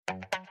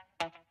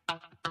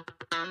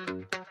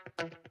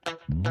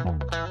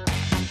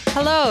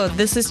Hello,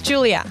 this is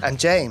Julia And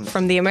James.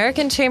 from the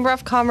American Chamber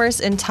of Commerce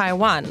in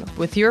Taiwan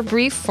with your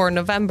brief for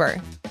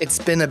November. It's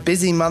been a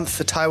busy month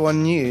for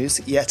Taiwan news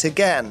yet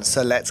again,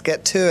 so let's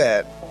get to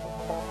it.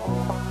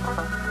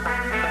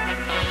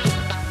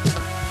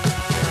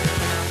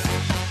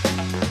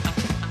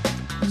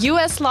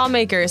 U.S.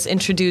 lawmakers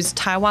introduce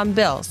Taiwan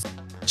bills.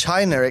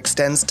 China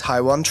extends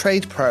Taiwan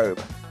trade probe.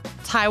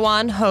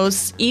 Taiwan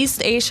hosts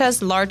East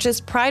Asia's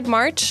largest Pride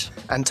March.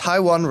 And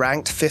Taiwan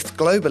ranked 5th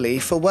globally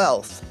for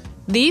wealth.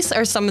 These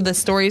are some of the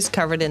stories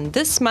covered in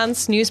this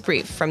month's news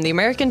brief from the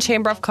American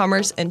Chamber of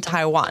Commerce in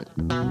Taiwan.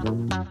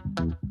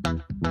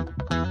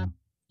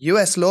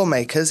 U.S.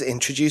 lawmakers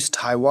introduced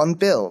Taiwan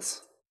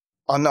bills.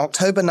 On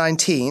October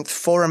 19th,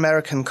 4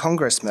 American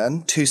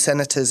congressmen, 2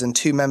 senators and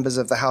 2 members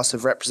of the House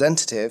of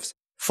Representatives,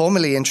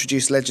 formally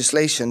introduced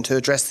legislation to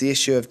address the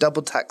issue of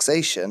double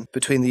taxation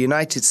between the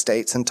United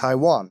States and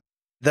Taiwan.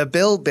 The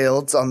bill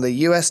builds on the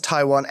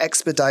U.S.-Taiwan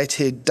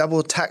Expedited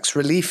Double Tax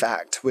Relief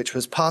Act, which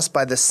was passed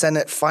by the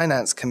Senate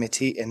Finance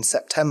Committee in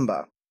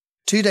September.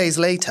 2 days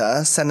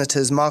later,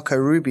 Senators Marco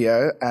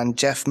Rubio and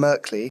Jeff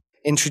Merkley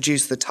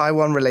introduced the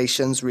Taiwan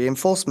Relations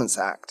Reinforcements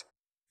Act.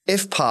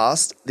 If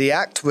passed, the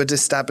act would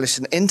establish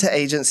an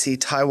interagency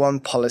Taiwan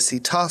policy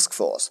task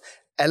force,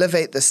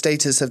 elevate the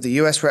status of the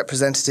U.S.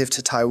 representative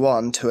to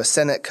Taiwan to a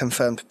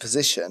Senate-confirmed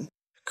position,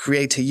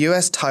 create a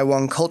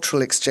U.S.-Taiwan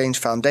Cultural Exchange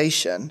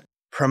Foundation,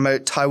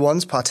 promote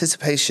Taiwan's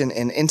participation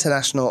in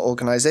international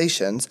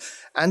organizations,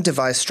 and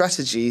devise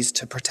strategies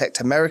to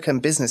protect American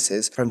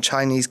businesses from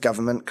Chinese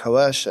government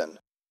coercion.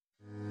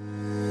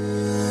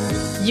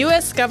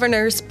 U.S.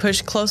 governors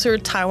push closer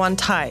Taiwan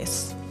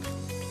ties.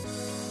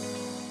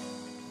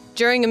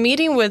 During a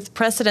meeting with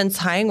President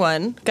Tsai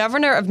Ing-wen,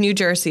 Governor of New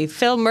Jersey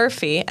Phil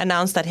Murphy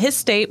announced that his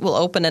state will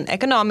open an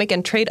economic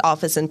and trade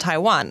office in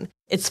Taiwan,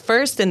 its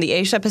first in the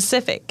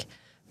Asia-Pacific.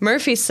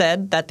 Murphy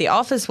said that the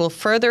office will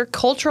further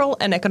cultural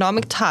and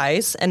economic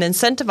ties and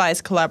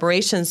incentivize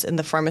collaborations in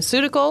the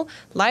pharmaceutical,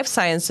 life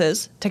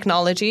sciences,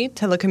 technology,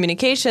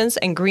 telecommunications,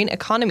 and green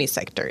economy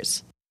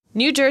sectors.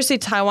 New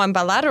Jersey-Taiwan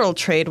bilateral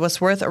trade was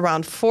worth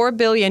around $4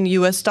 billion in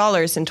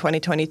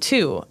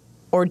 2022,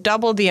 or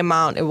double the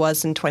amount it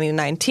was in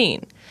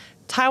 2019.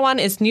 Taiwan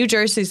is New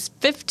Jersey's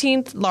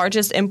 15th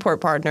largest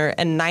import partner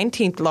and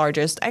 19th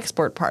largest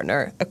export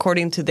partner,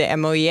 according to the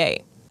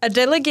MOEA. A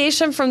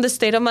delegation from the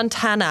state of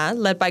Montana,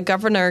 led by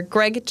Governor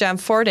Greg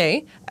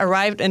Gianforte,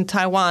 arrived in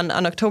Taiwan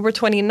on October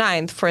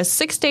 29th for a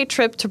 6-day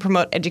trip to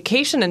promote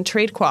education and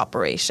trade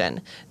cooperation.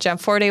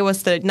 Gianforte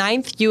was the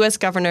 9th U.S.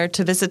 governor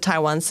to visit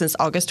Taiwan since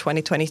August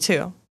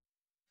 2022.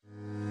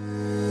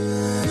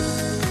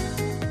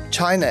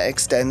 China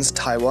extends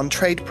Taiwan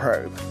trade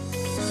probe.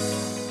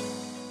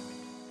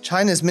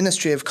 China's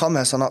Ministry of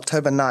Commerce on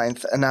October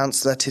 9th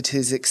announced that it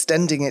is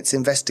extending its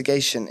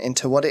investigation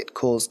into what it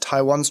calls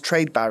Taiwan's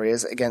trade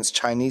barriers against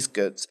Chinese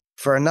goods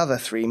for another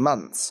 3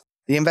 months.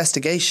 The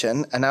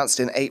investigation, announced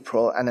in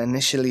April and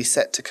initially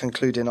set to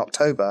conclude in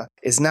October,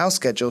 is now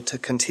scheduled to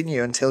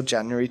continue until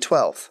January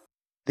 12th.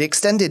 The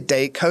extended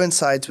date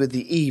coincides with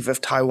the eve of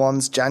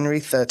Taiwan's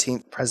January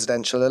 13th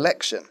presidential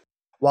election.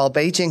 While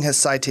Beijing has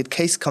cited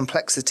case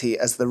complexity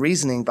as the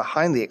reasoning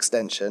behind the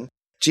extension,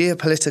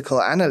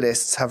 geopolitical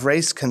analysts have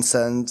raised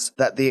concerns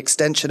that the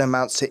extension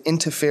amounts to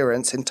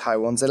interference in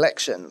Taiwan's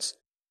elections.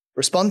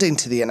 Responding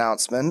to the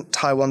announcement,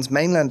 Taiwan's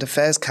Mainland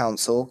Affairs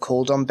Council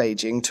called on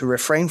Beijing to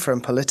refrain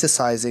from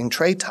politicizing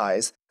trade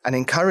ties and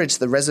encourage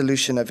the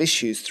resolution of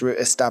issues through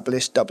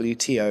established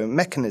WTO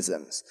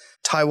mechanisms.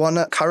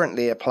 Taiwan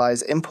currently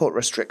applies import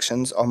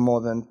restrictions on more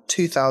than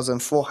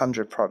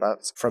 2,400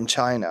 products from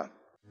China.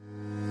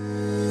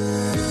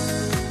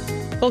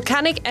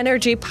 Volcanic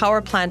energy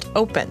power plant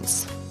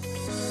opens.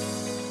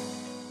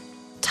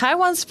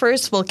 Taiwan's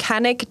first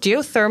volcanic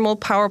geothermal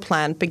power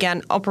plant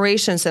began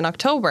operations in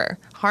October,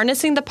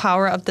 harnessing the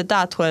power of the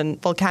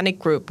Datun volcanic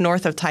group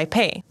north of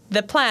Taipei.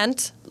 The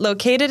plant,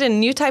 located in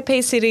New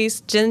Taipei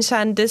City's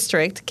Jinshan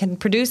district, can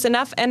produce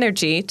enough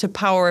energy to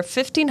power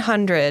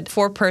 1,500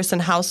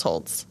 four-person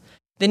households.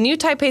 The New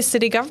Taipei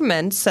City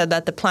government said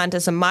that the plant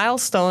is a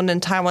milestone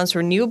in Taiwan's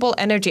renewable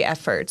energy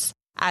efforts,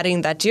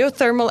 adding that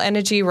geothermal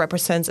energy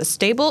represents a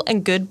stable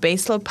and good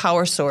baseload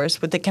power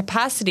source with the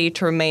capacity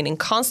to remain in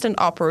constant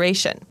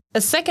operation. A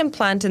second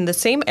plant in the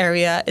same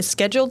area is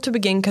scheduled to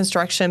begin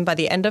construction by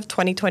the end of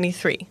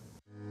 2023.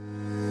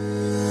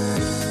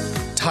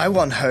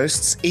 Taiwan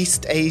hosts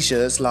East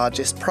Asia's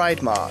largest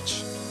Pride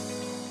March.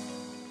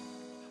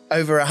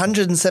 Over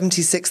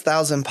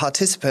 176,000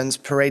 participants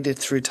paraded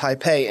through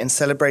Taipei in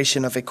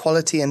celebration of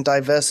equality and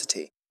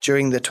diversity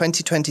during the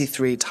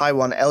 2023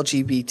 Taiwan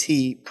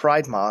LGBT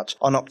Pride March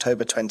on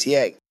October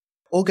 28.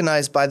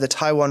 Organized by the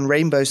Taiwan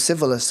Rainbow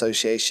Civil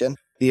Association,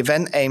 the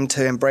event aimed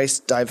to embrace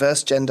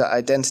diverse gender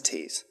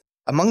identities.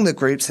 Among the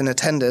groups in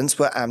attendance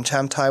were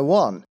AmCham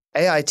Taiwan,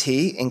 AIT,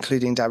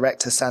 including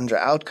director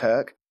Sandra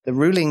Audkirk, the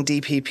ruling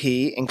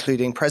DPP,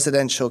 including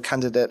presidential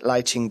candidate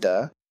Lai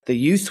Ching-te, the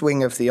youth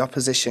wing of the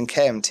opposition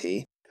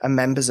KMT, and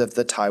members of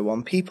the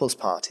Taiwan People's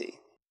Party.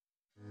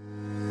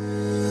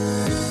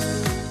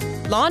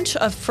 Launch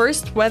of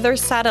first weather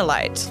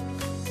satellite.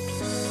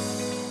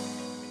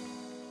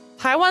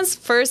 Taiwan's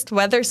first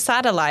weather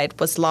satellite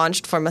was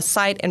launched from a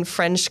site in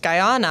French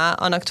Guiana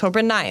on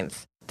October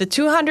 9th. The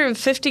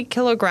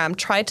 250-kilogram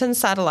Triton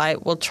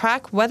satellite will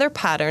track weather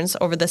patterns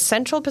over the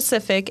Central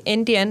Pacific,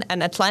 Indian,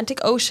 and Atlantic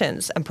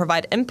Oceans and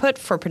provide input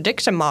for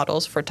prediction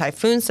models for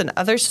typhoons and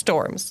other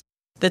storms.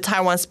 The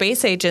Taiwan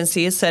Space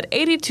Agency said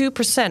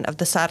 82% of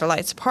the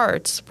satellite's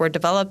parts were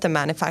developed and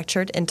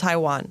manufactured in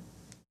Taiwan.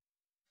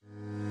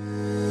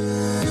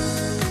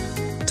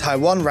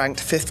 Taiwan ranked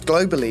 5th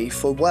globally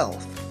for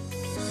wealth.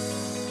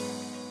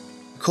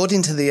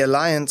 According to the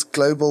Alliance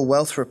Global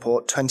Wealth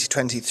Report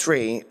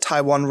 2023,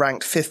 Taiwan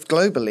ranked 5th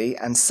globally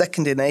and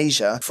 2nd in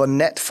Asia for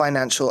net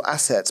financial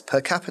assets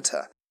per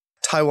capita.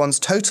 Taiwan's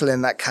total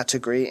in that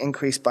category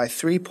increased by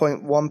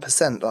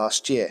 3.1%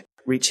 last year,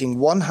 reaching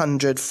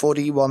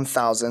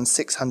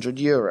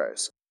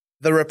 €141,600.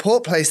 The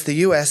report placed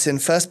the US in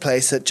first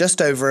place at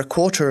just over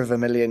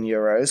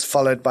 €250,000,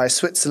 followed by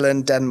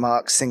Switzerland,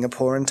 Denmark,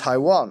 Singapore, and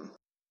Taiwan.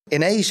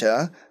 In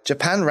Asia,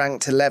 Japan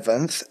ranked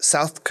 11th,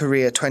 South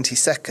Korea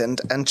 22nd,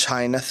 and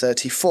China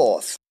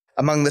 34th.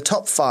 Among the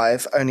top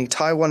 5, only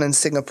Taiwan and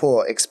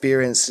Singapore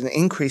experienced an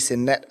increase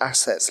in net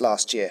assets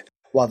last year,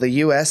 while the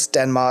US,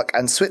 Denmark,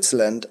 and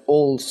Switzerland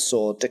all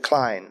saw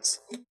declines.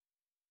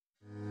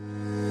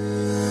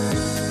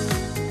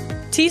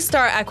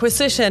 T-Star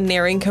acquisition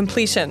nearing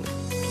completion.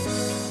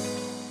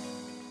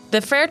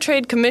 The Fair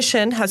Trade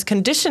Commission has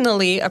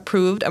conditionally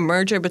approved a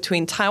merger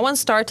between Taiwan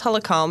Star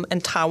Telecom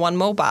and Taiwan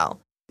Mobile.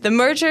 The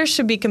merger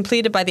should be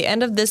completed by the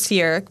end of this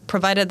year,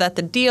 provided that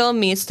the deal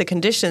meets the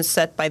conditions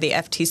set by the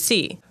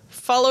FTC.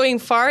 Following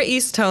Far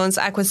EasTone's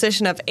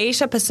acquisition of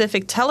Asia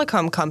Pacific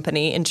Telecom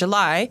Company in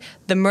July,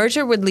 the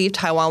merger would leave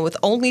Taiwan with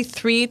only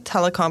 3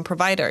 telecom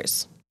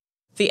providers.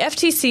 The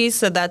FTC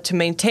said that to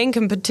maintain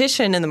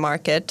competition in the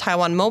market,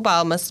 Taiwan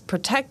Mobile must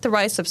protect the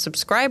rights of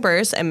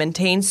subscribers and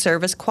maintain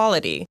service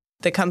quality.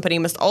 The company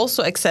must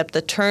also accept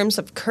the terms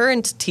of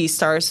current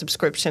T-Star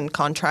subscription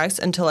contracts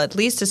until at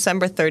least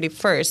December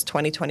 31st,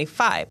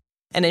 2025,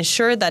 and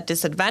ensure that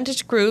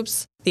disadvantaged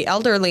groups, the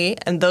elderly,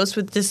 and those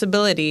with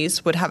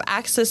disabilities would have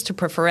access to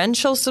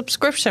preferential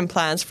subscription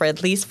plans for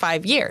at least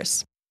 5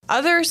 years.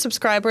 Other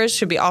subscribers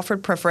should be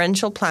offered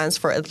preferential plans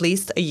for at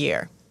least a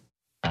year.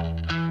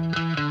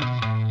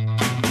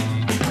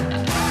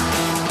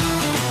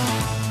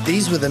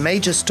 These were the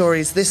major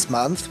stories this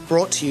month,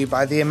 brought to you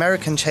by the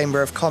American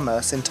Chamber of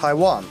Commerce in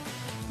Taiwan.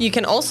 You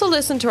can also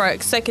listen to our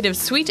Executive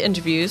Suite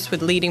interviews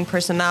with leading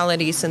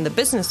personalities in the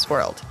business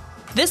world.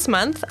 This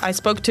month, I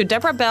spoke to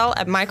Deborah Bell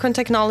at Micron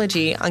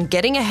Technology on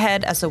getting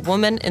ahead as a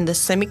woman in the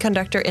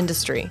semiconductor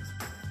industry.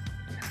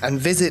 And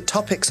visit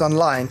Topics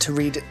Online to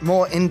read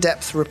more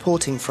in-depth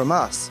reporting from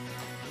us.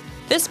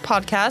 This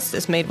podcast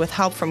is made with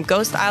help from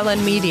Ghost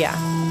Island Media.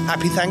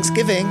 Happy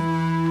Thanksgiving!